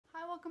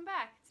welcome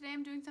back. Today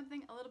I'm doing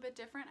something a little bit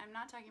different. I'm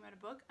not talking about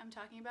a book, I'm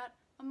talking about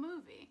a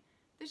movie.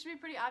 This should be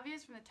pretty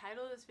obvious from the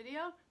title of this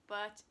video,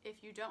 but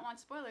if you don't want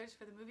spoilers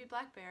for the movie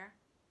Black Bear,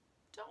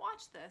 don't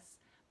watch this.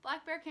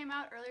 Black Bear came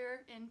out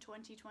earlier in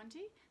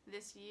 2020,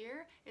 this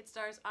year. It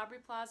stars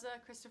Aubrey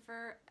Plaza,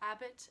 Christopher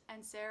Abbott,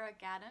 and Sarah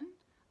Gadon.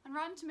 On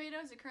Rotten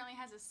Tomatoes, it currently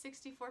has a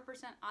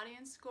 64%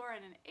 audience score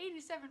and an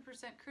 87%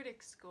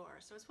 critic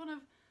score, so it's one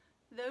of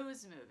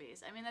those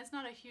movies. I mean, that's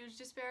not a huge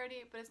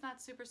disparity, but it's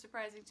not super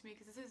surprising to me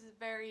because this is a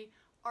very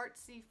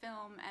artsy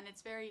film and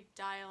it's very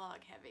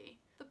dialogue heavy.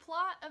 The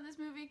plot of this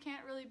movie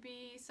can't really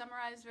be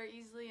summarized very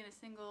easily in a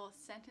single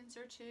sentence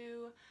or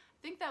two. I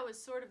think that was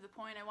sort of the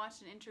point. I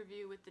watched an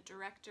interview with the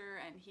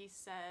director and he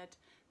said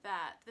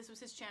that this was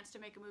his chance to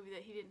make a movie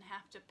that he didn't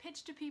have to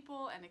pitch to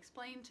people and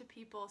explain to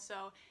people,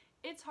 so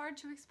it's hard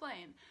to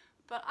explain.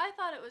 But I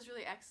thought it was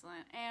really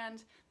excellent,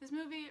 and this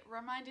movie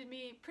reminded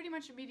me pretty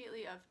much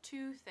immediately of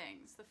two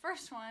things. The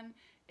first one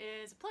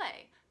is a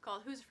play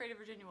called Who's Afraid of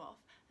Virginia Woolf,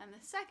 and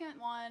the second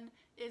one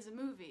is a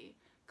movie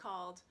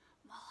called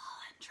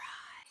Mulholland Drive.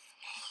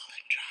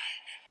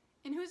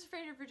 In Who's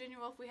Afraid of Virginia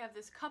Woolf, we have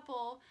this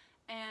couple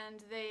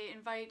and they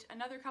invite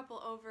another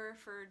couple over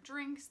for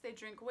drinks. They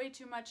drink way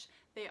too much,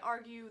 they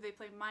argue, they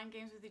play mind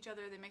games with each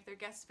other, they make their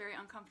guests very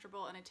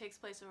uncomfortable, and it takes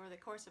place over the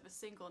course of a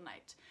single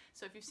night.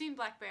 So if you've seen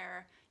Black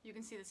Bear, you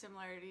can see the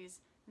similarities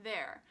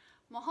there.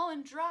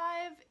 Mulholland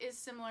Drive is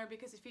similar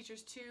because it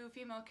features two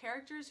female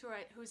characters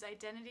whose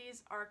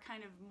identities are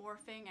kind of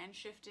morphing and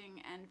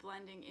shifting and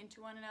blending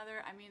into one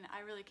another. I mean, I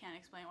really can't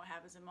explain what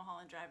happens in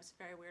Mulholland Drive, it's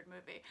a very weird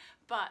movie,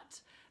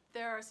 but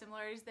there are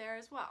similarities there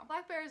as well.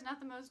 Black Bear is not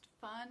the most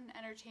fun,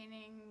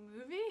 entertaining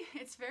movie.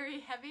 It's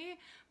very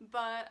heavy,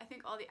 but I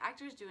think all the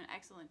actors do an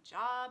excellent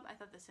job. I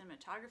thought the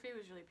cinematography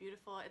was really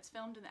beautiful. It's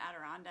filmed in the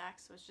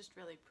Adirondacks, so it's just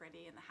really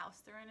pretty, and the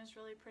house they're in is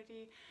really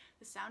pretty.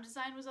 The sound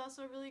design was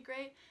also really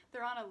great.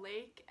 They're on a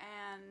lake,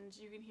 and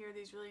you can hear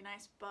these really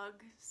nice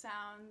bug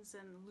sounds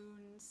and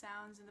loon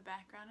sounds in the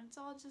background. It's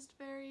all just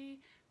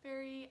very,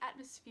 very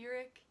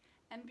atmospheric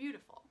and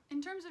beautiful.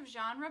 In terms of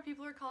genre,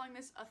 people are calling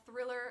this a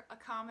thriller, a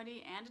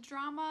comedy, and a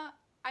drama.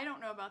 I don't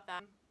know about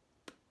that.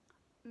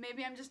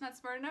 Maybe I'm just not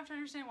smart enough to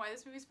understand why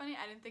this movie's funny.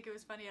 I didn't think it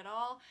was funny at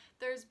all.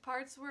 There's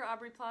parts where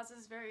Aubrey Plaza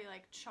is very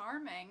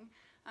charming,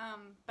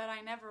 but I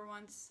never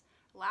once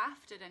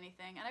laughed at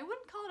anything. And I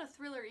wouldn't call it a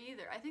thriller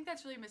either. I think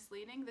that's really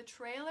misleading. The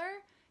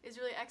trailer is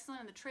really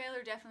excellent, and the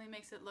trailer definitely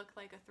makes it look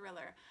like a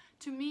thriller.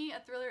 To me, a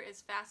thriller is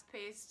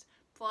fast-paced,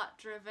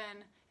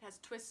 plot-driven, it has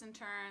twists and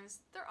turns.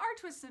 There are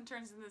twists and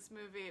turns in this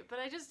movie, but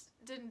I just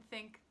didn't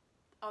think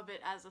of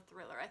it as a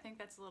thriller. I think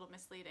that's a little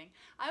misleading.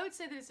 I would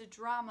say that it's a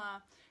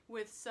drama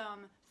with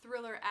some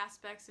thriller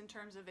aspects in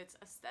terms of its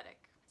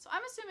aesthetic. So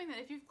I'm assuming that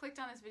if you've clicked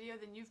on this video,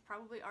 then you've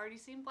probably already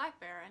seen Black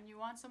Bear and you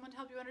want someone to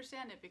help you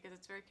understand it because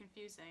it's very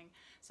confusing.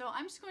 So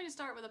I'm just going to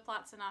start with a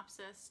plot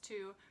synopsis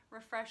to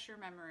refresh your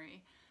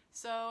memory.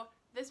 So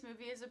this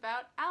movie is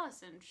about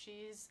Allison.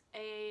 She's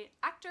an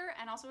actor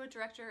and also a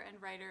director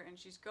and writer, and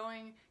she's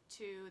going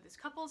to this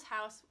couple's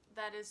house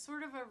that is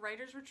sort of a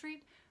writer's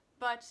retreat,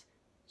 but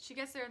she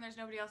gets there and there's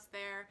nobody else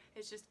there.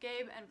 It's just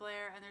Gabe and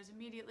Blair, and there's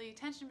immediately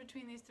tension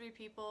between these three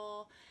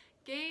people.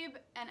 Gabe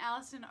and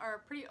Allison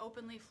are pretty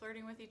openly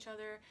flirting with each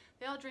other.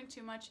 They all drink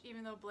too much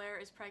even though Blair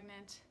is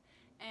pregnant,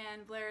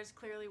 and Blair is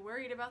clearly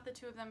worried about the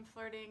two of them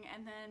flirting,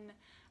 and then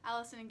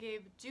Allison and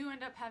Gabe do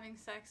end up having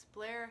sex.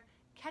 Blair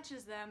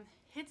catches them,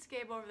 hits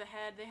Gabe over the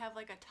head, they have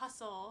like a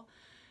tussle,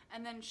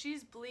 and then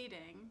she's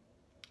bleeding,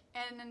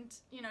 and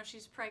you know,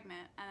 she's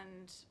pregnant,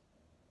 and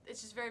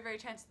it's just very, very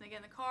tense, and they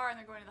get in the car and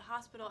they're going to the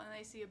hospital and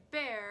they see a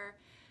bear,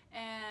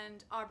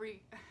 and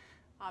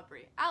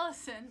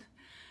Allison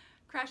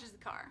crashes the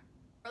car.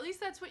 Or at least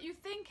that's what you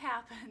think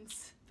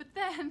happens, but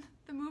then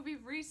the movie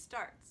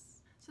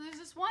restarts. So there's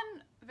this one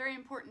very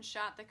important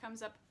shot that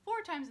comes up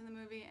 4 times in the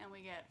movie, and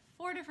we get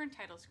 4 different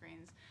title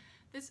screens.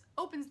 This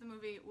opens the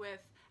movie with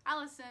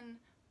Allison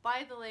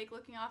by the lake,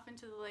 looking off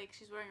into the lake.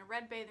 She's wearing a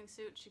red bathing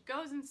suit. She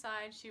goes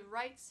inside, she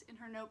writes in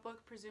her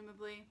notebook,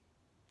 presumably,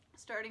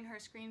 starting her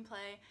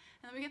screenplay,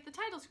 and then we get the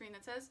title screen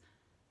that says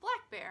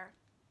Black Bear.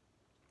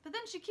 But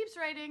then she keeps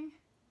writing,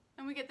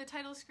 and we get the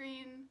title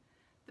screen,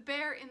 The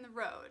Bear in the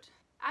Road.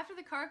 After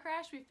the car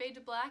crash, we fade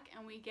to black,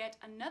 and we get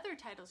another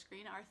title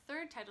screen, our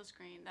third title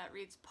screen, that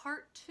reads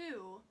Part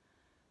 2,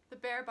 The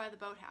Bear by the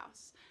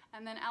Boathouse.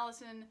 And then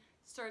Allison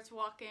starts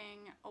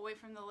walking away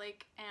from the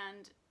lake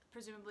and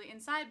presumably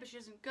inside, but she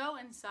doesn't go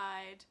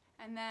inside,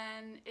 and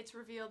then it's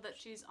revealed that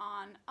she's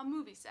on a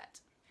movie set.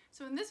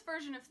 So in this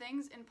version of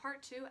things, in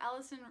Part 2,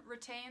 Allison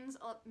retains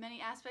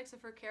many aspects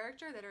of her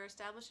character that are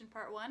established in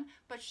Part 1,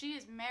 but she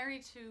is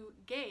married to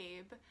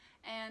Gabe,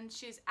 and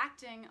she is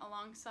acting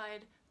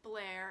alongside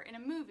Blair in a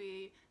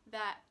movie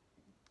that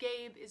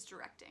Gabe is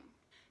directing.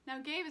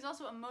 Now Gabe is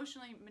also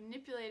emotionally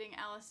manipulating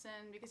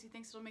Allison because he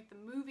thinks it'll make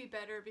the movie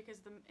better, because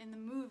in the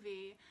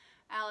movie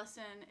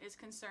Allison is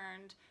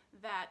concerned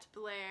that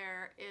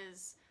Blair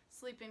is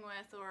sleeping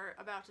with or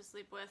about to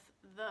sleep with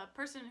the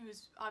person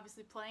who's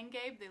obviously playing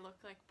Gabe. They look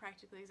like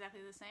practically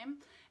exactly the same,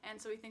 and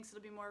so he thinks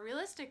it'll be more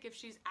realistic if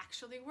she's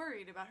actually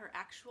worried about her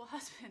actual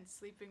husband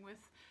sleeping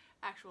with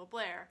actual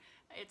Blair.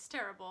 It's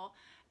terrible.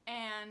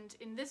 And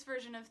in this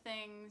version of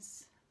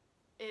things,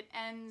 it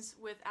ends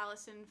with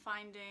Allison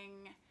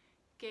finding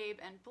Gabe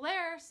and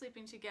Blair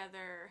sleeping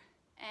together,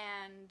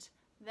 and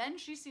then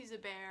she sees a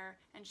bear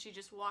and she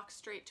just walks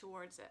straight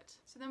towards it.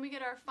 So then we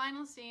get our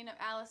final scene of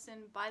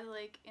Allison by the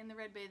lake in the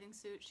red bathing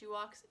suit. She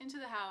walks into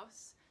the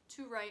house,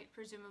 to right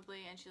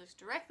presumably, and she looks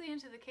directly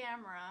into the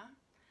camera,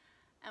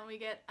 and we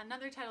get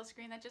another title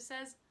screen that just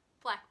says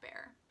Black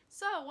Bear.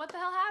 So what the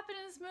hell happened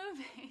in this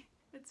movie?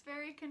 It's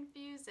very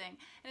confusing,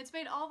 and it's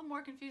made all the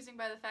more confusing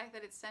by the fact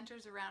that it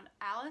centers around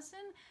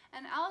Allison,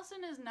 and Allison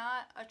is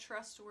not a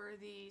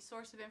trustworthy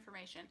source of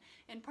information.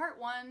 In part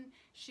 1,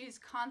 she's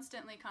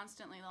constantly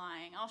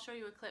lying. I'll show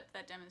you a clip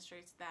that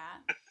demonstrates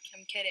that.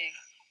 I'm kidding.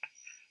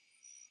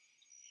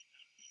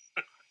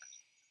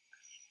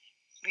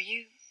 Were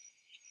you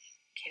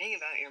kidding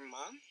about your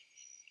mom?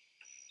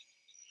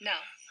 No.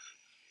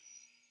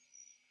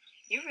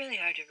 You're really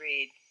hard to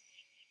read.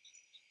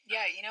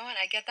 Yeah, you know what?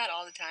 I get that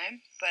all the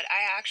time, but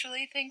I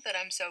actually think that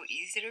I'm so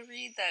easy to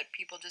read that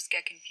people just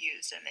get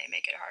confused and they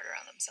make it harder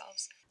on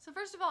themselves. So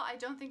first of all, I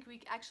don't think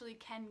we actually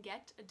can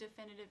get a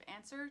definitive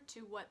answer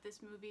to what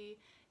this movie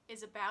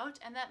is about,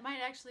 and that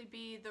might actually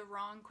be the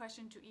wrong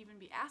question to even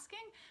be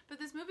asking, but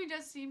this movie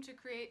does seem to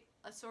create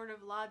a sort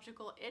of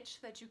logical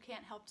itch that you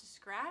can't help to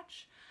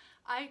scratch.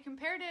 I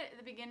compared it at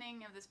the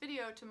beginning of this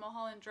video to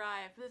Mulholland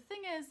Drive. The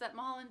thing is that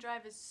Mulholland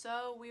Drive is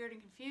so weird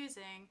and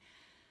confusing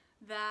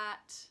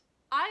that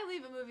I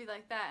leave a movie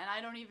like that and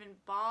I don't even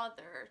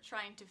bother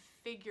trying to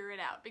figure it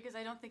out because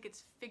I don't think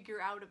it's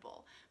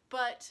figure-outable.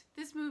 But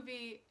this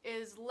movie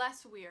is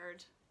less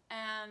weird,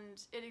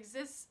 and it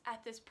exists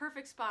at this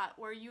perfect spot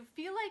where you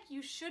feel like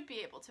you should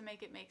be able to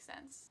make it make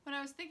sense. When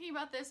I was thinking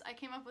about this, I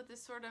came up with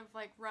this sort of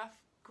like rough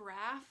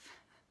graph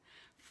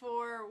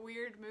for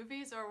weird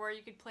movies, or where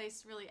you could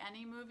place really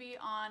any movie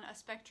on a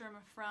spectrum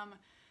from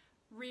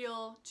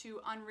real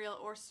to unreal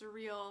or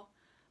surreal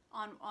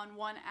on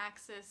one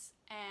axis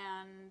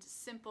and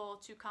simple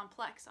to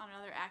complex on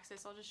another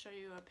axis. I'll just show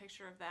you a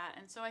picture of that.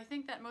 And so I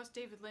think that most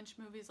David Lynch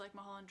movies like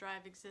Mulholland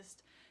Drive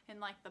exist in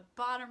like the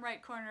bottom right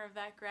corner of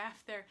that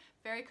graph. They're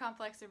very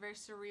complex, they're very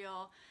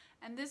surreal,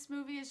 and this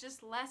movie is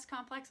just less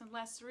complex and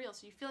less surreal,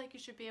 so you feel like you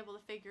should be able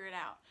to figure it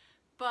out.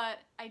 But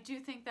I do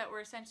think that we're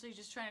essentially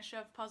just trying to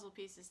shove puzzle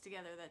pieces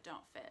together that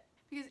don't fit.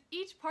 Because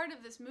each part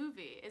of this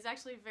movie is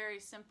actually very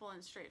simple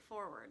and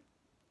straightforward.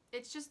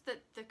 It's just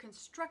that the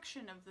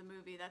construction of the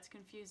movie that's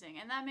confusing,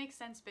 and that makes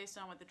sense based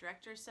on what the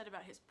director said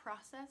about his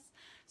process.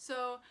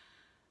 So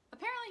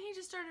apparently he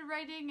just started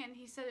writing and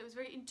he said it was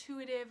very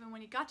intuitive, and when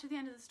he got to the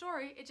end of the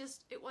story,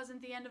 it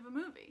wasn't the end of a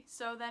movie.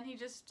 So then he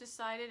just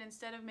decided,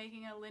 instead of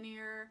making a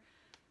linear,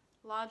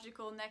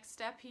 logical next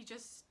step, he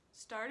just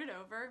started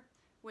over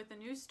with a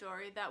new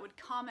story that would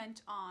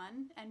comment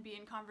on and be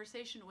in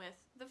conversation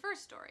with the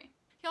first story.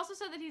 He also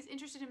said that he's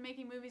interested in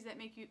making movies that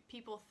make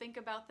people think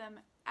about them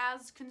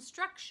as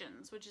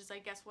constructions, which is, I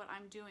guess, what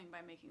I'm doing by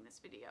making this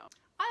video.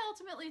 I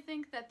ultimately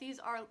think that these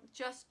are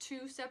just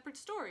two separate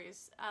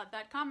stories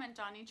that comment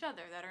on each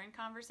other, that are in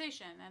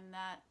conversation, and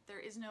that there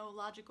is no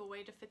logical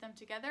way to fit them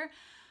together.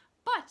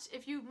 But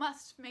if you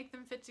must make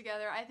them fit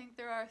together, I think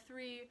there are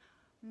three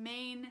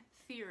main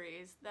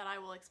theories that I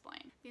will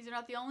explain. These are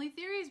not the only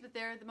theories, but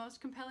they're the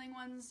most compelling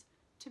ones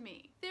to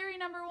me. Theory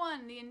number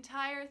one, the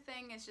entire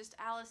thing is just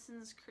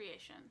Allison's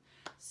creation.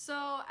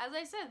 So, as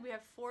I said, we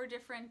have 4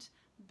 different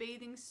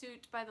bathing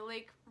suit by the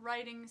lake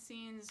writing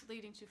scenes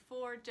leading to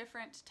 4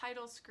 different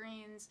title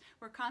screens.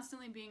 We're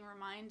constantly being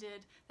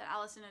reminded that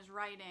Allison is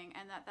writing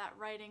and that that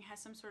writing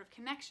has some sort of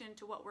connection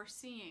to what we're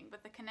seeing,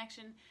 but the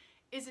connection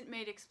isn't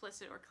made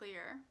explicit or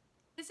clear.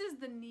 This is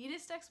the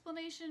neatest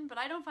explanation, but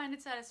I don't find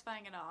it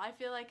satisfying at all. I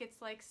feel like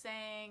it's like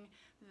saying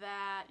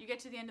that you get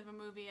to the end of a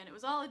movie and it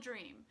was all a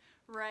dream,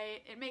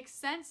 right? It makes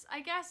sense,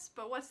 I guess,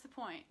 but what's the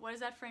point? What does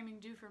that framing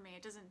do for me?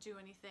 It doesn't do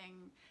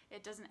anything.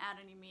 It doesn't add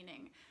any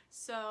meaning.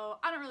 So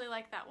I don't really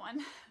like that one,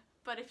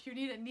 but if you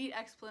need a neat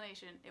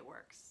explanation, it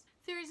works.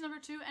 Theories number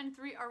 2 and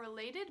 3 are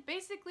related.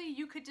 Basically,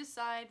 you could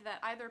decide that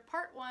either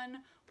part 1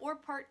 or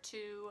part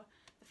 2,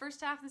 the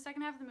first half and the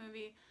second half of the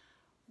movie,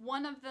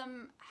 one of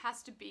them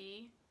has to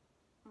be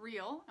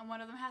real and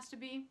one of them has to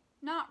be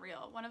not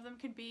real. One of them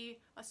could be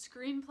a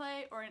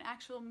screenplay or an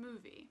actual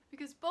movie,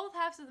 because both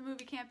halves of the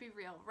movie can't be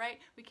real, right?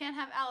 We can't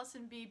have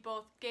Allison be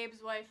both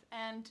Gabe's wife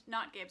and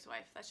not Gabe's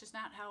wife. That's just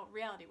not how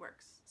reality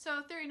works.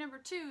 So theory number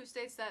 2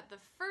 states that the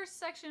first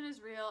section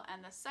is real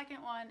and the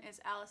second one is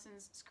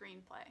Allison's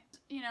screenplay.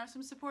 You know,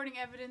 some supporting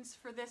evidence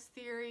for this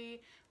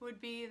theory would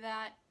be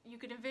that you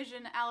could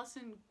envision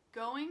Allison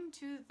going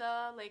to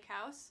the lake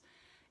house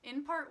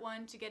in part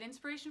 1 to get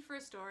inspiration for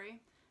a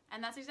story.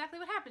 And that's exactly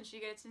what happens.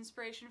 She gets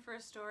inspiration for a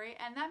story,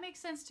 and that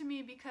makes sense to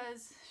me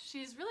because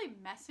she's really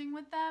messing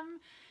with them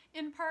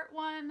in part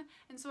 1,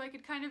 and so I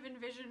could kind of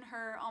envision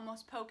her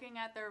almost poking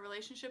at their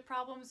relationship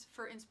problems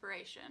for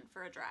inspiration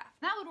for a draft.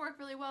 That would work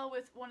really well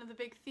with one of the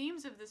big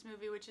themes of this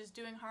movie, which is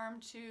doing harm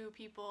to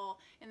people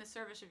in the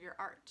service of your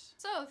art.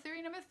 So,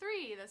 theory number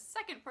 3, the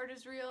second part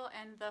is real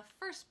and the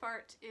first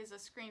part is a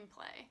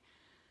screenplay.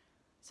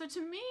 So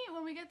to me,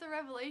 when we get the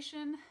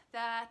revelation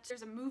that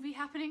there's a movie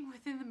happening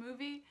within the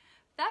movie,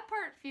 that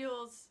part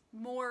feels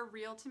more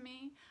real to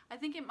me. I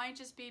think it might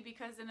just be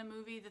because in a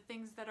movie, the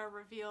things that are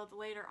revealed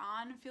later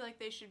on feel like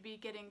they should be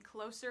getting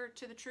closer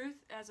to the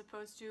truth as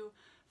opposed to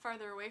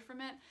farther away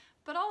from it.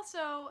 But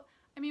also,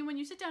 I mean, when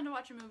you sit down to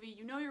watch a movie,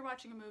 you know you're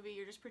watching a movie,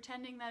 you're just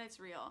pretending that it's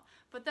real.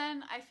 But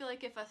then I feel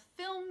like if a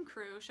film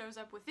crew shows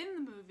up within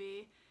the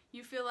movie,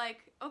 you feel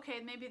like,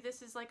 okay, maybe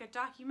this is like a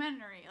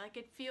documentary. Like,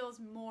 it feels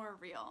more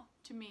real,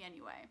 to me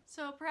anyway.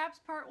 So perhaps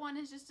part 1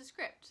 is just a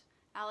script.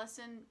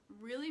 Allison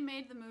really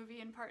made the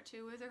movie in part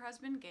 2 with her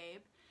husband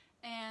Gabe,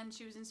 and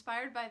she was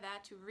inspired by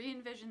that to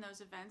re-envision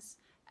those events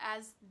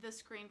as the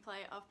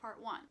screenplay of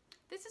part 1.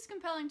 This is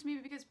compelling to me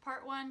because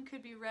part 1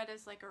 could be read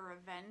as like a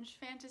revenge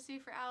fantasy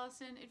for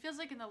Allison. It feels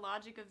like in the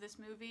logic of this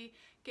movie,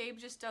 Gabe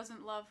just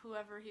doesn't love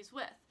whoever he's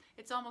with.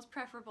 It's almost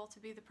preferable to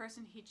be the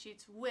person he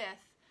cheats with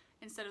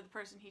instead of the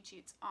person he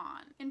cheats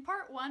on. In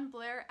part 1,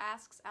 Blair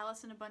asks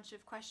Allison a bunch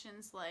of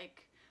questions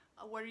like,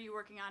 what are you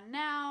working on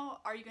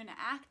now? Are you going to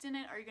act in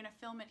it? Are you going to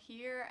film it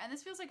here? And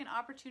this feels like an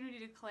opportunity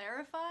to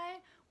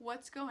clarify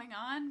what's going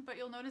on, but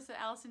you'll notice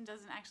that Allison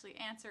doesn't actually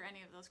answer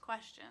any of those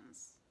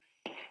questions.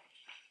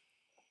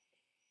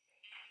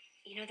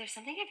 You know, there's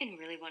something I've been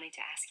really wanting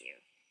to ask you.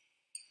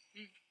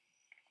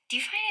 Do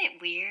you find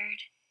it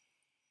weird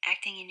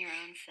acting in your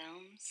own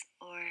films?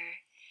 Or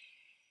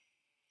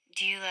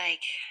do you,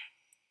 like,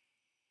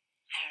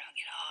 I don't know,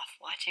 get off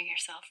watching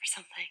yourself or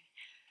something?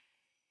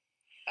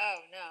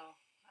 Oh, no.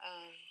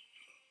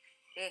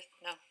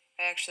 No.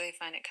 I actually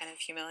find it kind of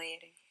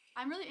humiliating.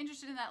 I'm really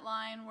interested in that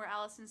line where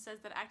Allison says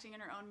that acting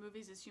in her own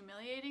movies is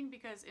humiliating,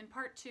 because in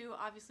part 2,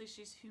 obviously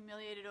she's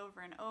humiliated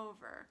over and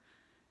over.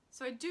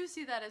 So I do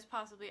see that as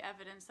possibly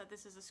evidence that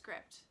this is a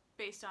script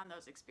based on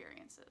those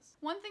experiences.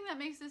 One thing that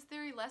makes this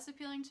theory less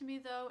appealing to me,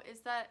 though,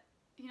 is that,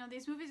 you know,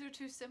 these movies are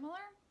too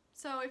similar.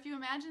 So if you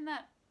imagine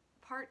that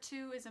part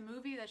 2 is a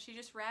movie that she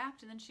just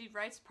wrapped and then she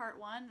writes part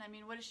 1, I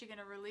mean, what is she going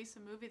to release, a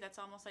movie that's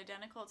almost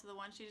identical to the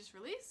one she just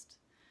released?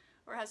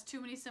 Or has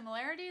too many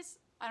similarities?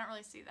 I don't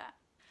really see that.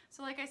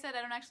 So like I said,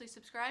 I don't actually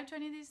subscribe to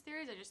any of these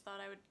theories, I just thought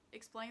I would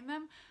explain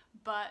them,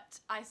 but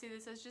I see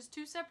this as just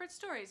two separate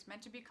stories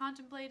meant to be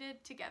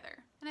contemplated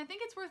together. And I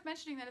think it's worth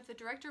mentioning that if the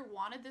director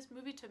wanted this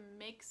movie to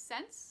make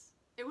sense,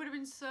 it would have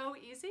been so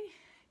easy,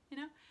 you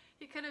know?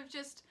 He could have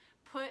just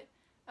put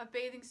a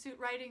bathing suit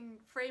riding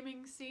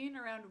framing scene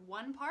around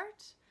one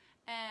part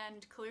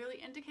and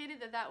clearly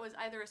indicated that that was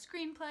either a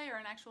screenplay or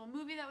an actual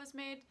movie that was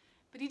made,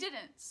 but he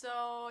didn't,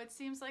 so it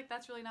seems like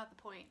that's really not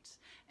the point.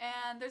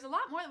 And there's a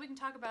lot more that we can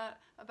talk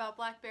about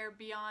Black Bear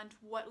beyond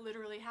what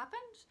literally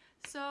happened,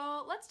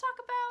 so let's talk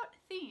about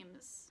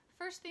themes.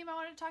 First theme I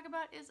wanted to talk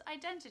about is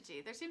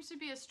identity. There seems to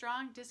be a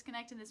strong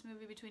disconnect in this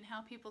movie between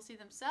how people see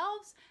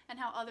themselves and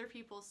how other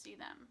people see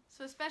them.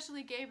 So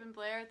especially Gabe and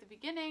Blair at the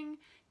beginning.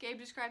 Gabe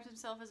describes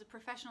himself as a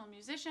professional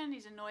musician.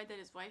 He's annoyed that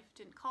his wife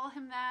didn't call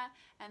him that.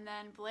 And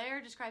then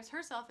Blair describes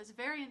herself as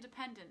very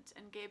independent,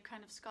 and Gabe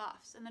kind of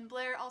scoffs. And then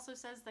Blair also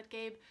says that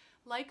Gabe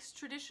likes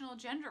traditional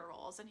gender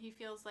roles and he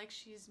feels like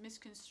she's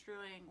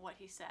misconstruing what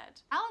he said.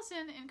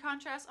 Allison, in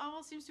contrast,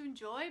 almost seems to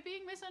enjoy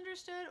being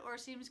misunderstood or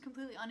seems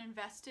completely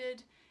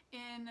uninvested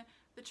in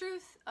the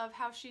truth of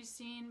how she's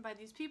seen by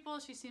these people.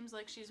 She seems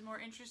like she's more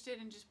interested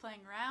in just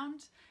playing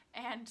around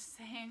and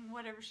saying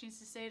whatever she needs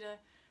to say to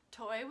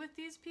toy with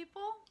these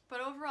people. But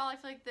overall, I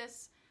feel like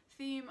this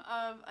theme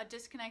of a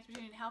disconnect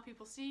between how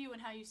people see you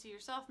and how you see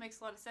yourself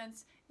makes a lot of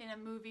sense in a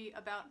movie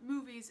about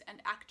movies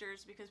and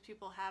actors, because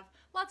people have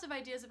lots of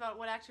ideas about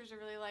what actors are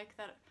really like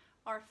that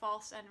are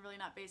false and really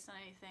not based on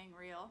anything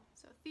real.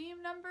 So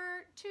theme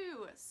number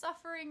 2,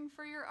 suffering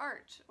for your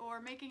art,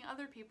 or making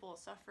other people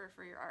suffer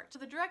for your art. So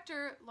the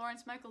director,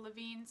 Lawrence Michael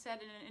Levine, said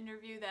in an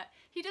interview that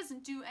he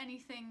doesn't do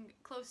anything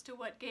close to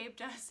what Gabe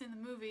does in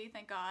the movie,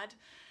 thank God.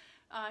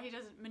 He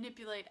doesn't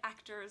manipulate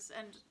actors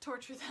and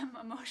torture them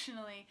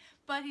emotionally,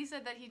 but he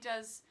said that he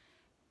does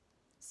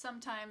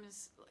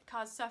sometimes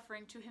cause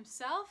suffering to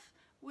himself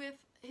with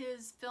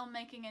his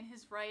filmmaking and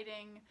his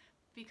writing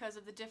because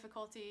of the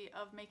difficulty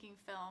of making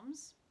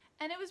films.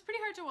 And it was pretty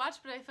hard to watch,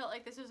 but I felt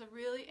like this was a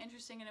really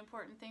interesting and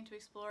important thing to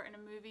explore in a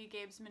movie,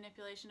 Gabe's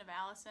manipulation of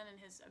Allison and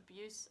his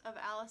abuse of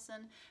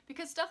Allison,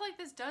 because stuff like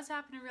this does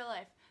happen in real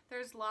life.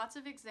 There's lots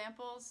of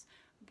examples,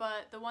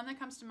 but the one that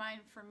comes to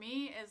mind for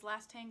me is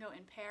Last Tango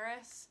in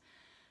Paris.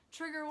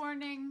 Trigger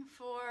warning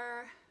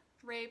for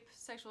rape,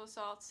 sexual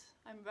assault.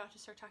 I'm about to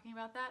start talking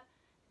about that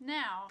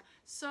now.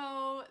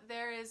 So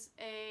there is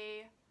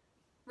a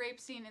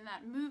rape scene in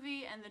that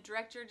movie, and the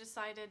director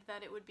decided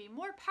that it would be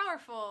more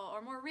powerful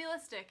or more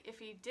realistic if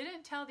he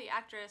didn't tell the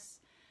actress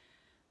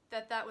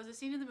that was a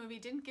scene in the movie,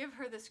 didn't give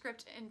her the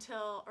script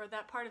until, or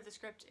that part of the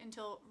script,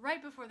 until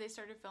right before they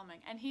started filming.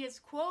 And he is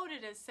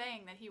quoted as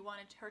saying that he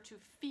wanted her to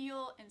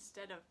feel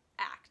instead of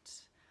act.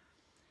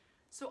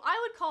 So I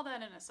would call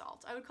that an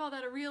assault. I would call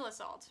that a real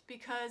assault,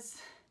 because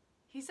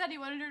he said he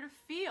wanted her to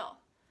feel.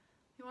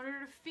 He wanted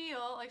her to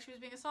feel like she was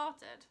being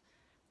assaulted.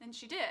 And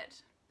she did.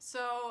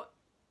 So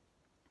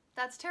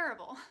that's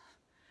terrible.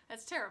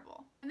 That's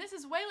terrible. And this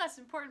is way less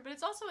important, but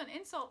it's also an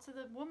insult to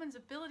the woman's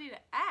ability to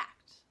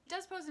act. It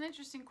does pose an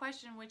interesting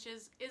question, which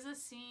is a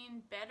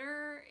scene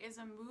better? Is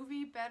a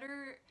movie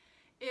better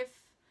if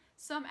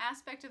some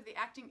aspect of the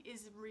acting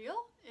is real?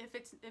 If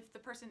the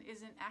person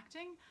isn't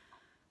acting?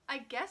 I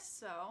guess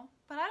so.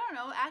 But I don't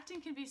know,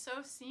 acting can be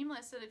so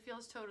seamless that it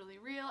feels totally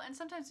real, and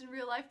sometimes in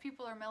real life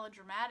people are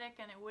melodramatic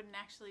and it wouldn't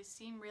actually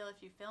seem real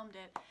if you filmed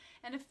it.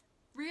 And if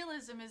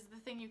realism is the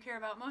thing you care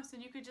about most,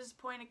 then you could just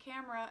point a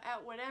camera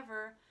at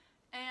whatever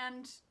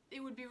and it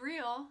would be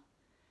real.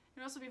 It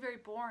would also be very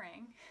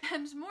boring.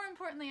 And more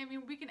importantly, I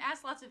mean, we can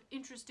ask lots of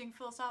interesting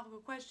philosophical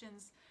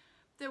questions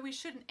that we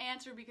shouldn't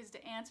answer, because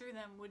to answer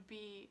them would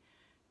be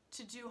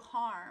to do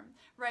harm,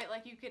 right?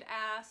 Like you could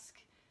ask,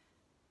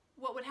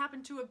 what would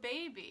happen to a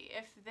baby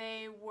if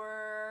they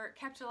were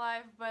kept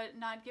alive but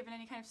not given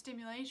any kind of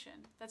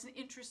stimulation? That's an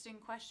interesting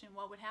question.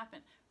 What would happen?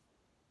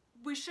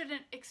 We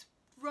shouldn't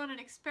run an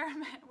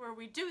experiment where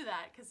we do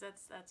that, because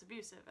that's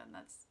abusive and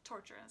that's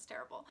torture and it's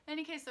terrible. In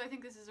any case, though, I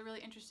think this is a really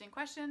interesting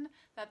question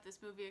that this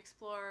movie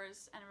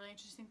explores, and a really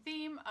interesting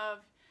theme of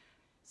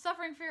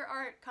suffering for your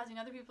art, causing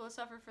other people to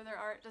suffer for their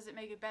art. Does it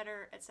make it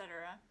better,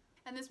 etc.?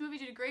 And this movie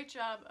did a great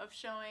job of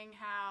showing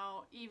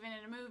how, even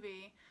in a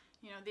movie,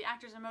 you know, the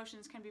actor's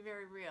emotions can be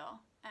very real,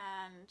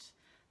 and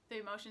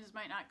the emotions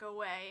might not go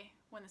away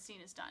when the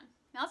scene is done.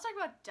 Now let's talk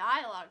about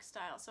dialogue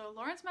style. So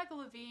Lawrence Michael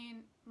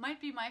Levine might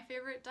be my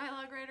favorite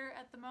dialogue writer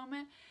at the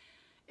moment.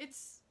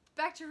 It's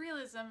back to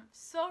realism,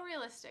 so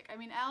realistic. I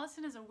mean,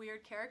 Allison is a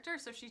weird character,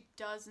 so she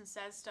does and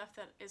says stuff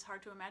that is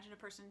hard to imagine a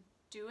person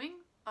doing,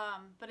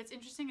 but it's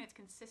interesting and it's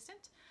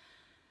consistent.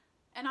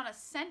 And on a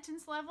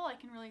sentence level, I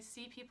can really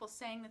see people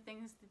saying the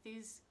things that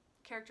these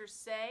characters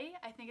say.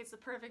 I think it's the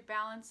perfect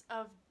balance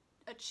of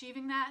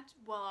achieving that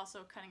while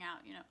also cutting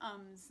out, you know,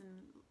 ums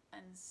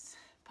and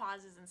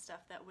pauses and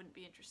stuff that wouldn't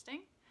be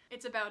interesting.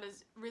 It's about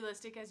as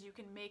realistic as you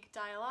can make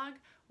dialogue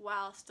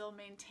while still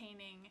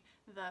maintaining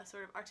the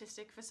sort of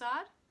artistic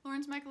facade.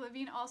 Lawrence Michael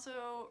Levine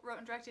also wrote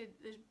and directed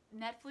the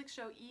Netflix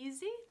show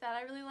Easy that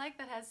I really like,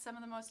 that has some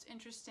of the most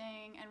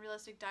interesting and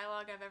realistic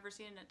dialogue I've ever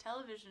seen in a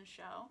television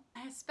show.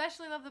 I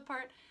especially love the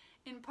part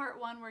in part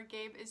 1 where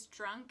Gabe is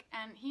drunk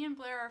and he and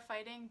Blair are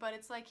fighting, but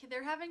it's like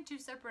they're having two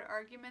separate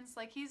arguments.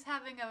 Like he's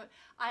having a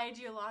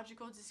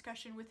ideological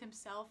discussion with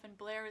himself and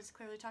Blair is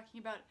clearly talking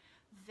about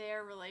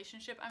their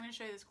relationship. I'm going to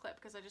show you this clip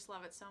because I just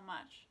love it so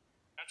much.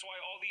 That's why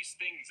all these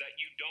things that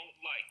you don't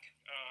like,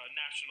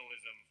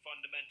 nationalism,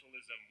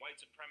 fundamentalism,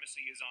 white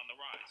supremacy is on the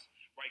rise,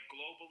 right?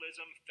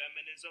 Globalism,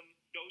 feminism,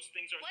 those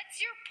things are... What's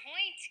your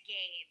point,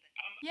 Gabe?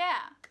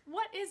 Yeah,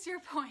 what is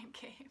your point,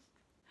 Gabe?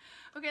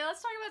 Okay,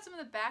 let's talk about some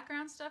of the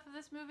background stuff of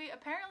this movie.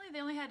 Apparently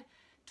they only had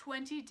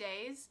 20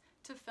 days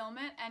to film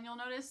it, and you'll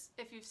notice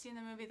if you've seen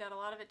the movie that a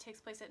lot of it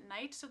takes place at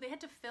night, so they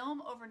had to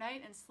film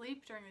overnight and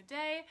sleep during the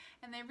day,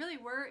 and they really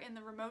were in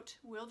the remote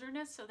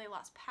wilderness, so they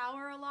lost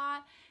power a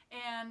lot,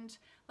 and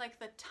like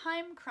the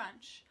time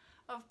crunch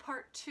of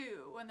part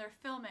 2 when they're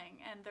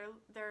filming and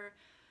they're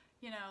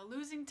you know,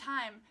 losing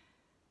time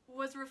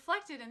was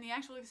reflected in the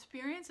actual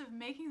experience of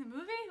making the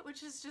movie,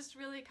 which is just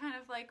really kind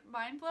of like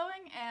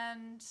mind-blowing.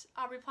 And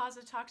Aubrey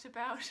Plaza talked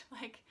about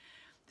like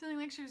feeling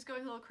like she was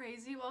going a little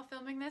crazy while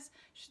filming this.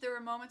 There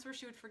were moments where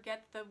she would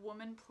forget the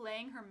woman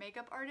playing her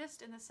makeup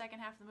artist in the second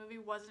half of the movie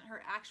wasn't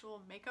her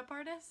actual makeup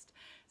artist.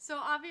 So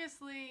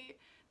obviously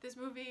this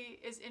movie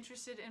is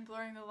interested in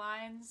blurring the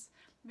lines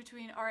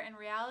between art and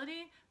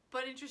reality,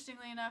 but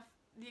interestingly enough,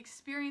 the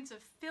experience of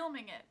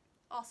filming it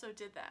also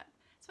did that.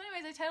 So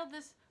anyways, I titled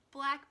this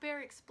Black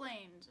Bear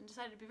Explained and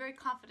decided to be very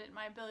confident in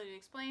my ability to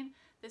explain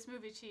this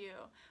movie to you.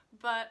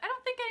 But I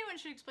don't think anyone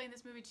should explain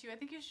this movie to you. I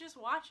think you should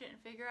just watch it and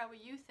figure out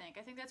what you think.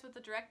 I think that's what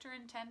the director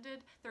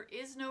intended. There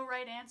is no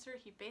right answer.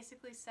 He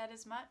basically said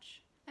as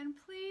much. And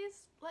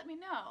please let me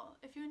know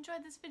if you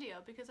enjoyed this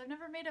video, because I've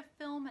never made a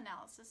film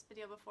analysis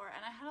video before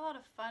and I had a lot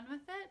of fun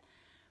with it.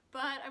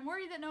 But I'm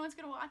worried that no one's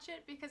going to watch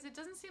it because it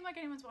doesn't seem like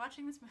anyone's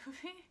watching this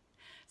movie.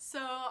 So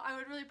I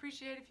would really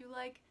appreciate if you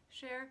like,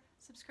 share,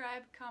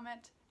 subscribe,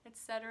 comment,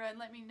 etc. and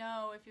let me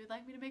know if you would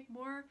like me to make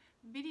more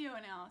video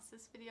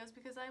analysis videos,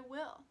 because I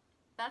will.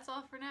 That's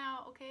all for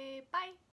now. Okay, bye!